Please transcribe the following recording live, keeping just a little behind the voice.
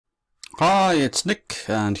Hi, it's Nick,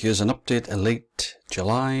 and here's an update late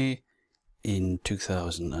July in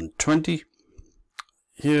 2020.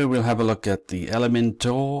 Here we'll have a look at the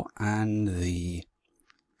Elementor and the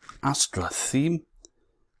Astra theme.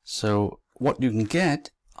 So what you can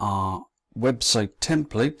get are website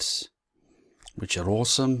templates, which are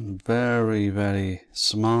awesome, very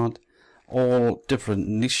smart, all different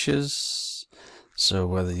niches. So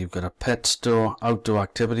whether you've got a pet store, outdoor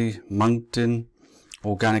activity, mountain,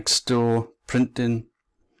 organic store, printing,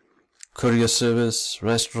 courier service,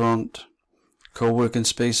 restaurant, co-working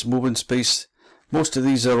space, moving space, most of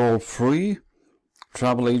these are all free.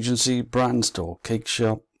 Travel agency, brand store, cake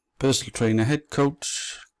shop, personal trainer, head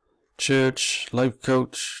coach, church, life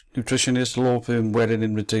coach, nutritionist, law firm, wedding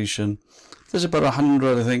invitation. There's about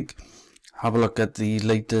 100, I think. Have a look at the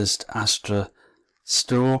latest Astra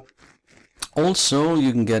store. Also,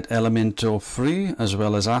 you can get Elementor free as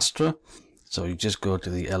well as Astra. So you just go to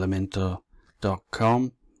the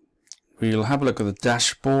elementor.com. We'll have a look at the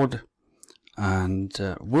dashboard, and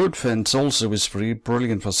WordPress also is free,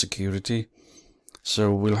 brilliant for security.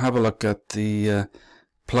 So we'll have a look at the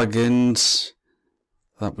plugins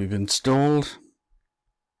that we've installed.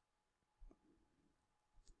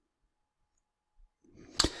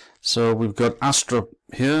 So we've got Astra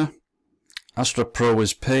here. Astra Pro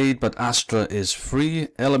is paid, but Astra is free.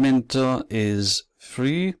 Elementor is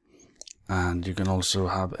free. And you can also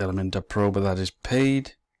have Elementor Pro, but that is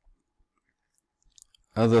paid.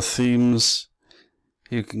 Other themes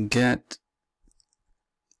you can get,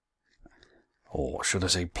 or should I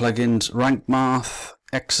say plugins, Rank Math,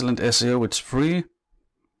 excellent SEO, it's free.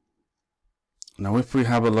 Now if we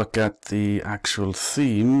have a look at the actual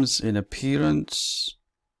themes in appearance,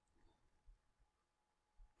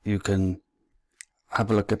 you can have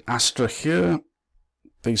a look at Astra here.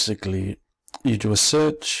 Basically you do a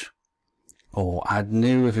search, or add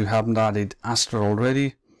new if you haven't added Astra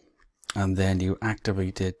already, and then you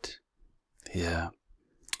activate it here.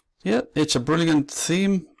 Yeah, it's a brilliant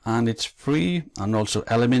theme and it's free, and also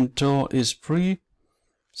Elementor is free,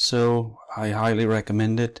 so I highly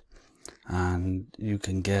recommend it. And you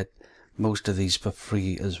can get most of these for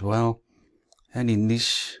free as well. Any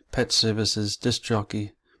niche, pet services, disc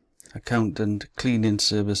jockey, accountant, cleaning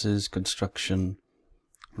services, construction,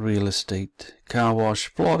 real estate, car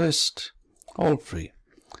wash, florist, all free.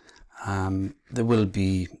 There will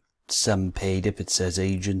be some paid. If it says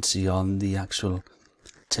agency on the actual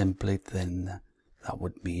template, then that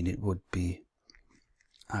would mean it would be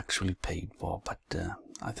actually paid for, but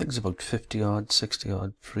I think it's about 50 odd, 60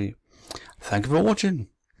 odd free. Thank you for watching.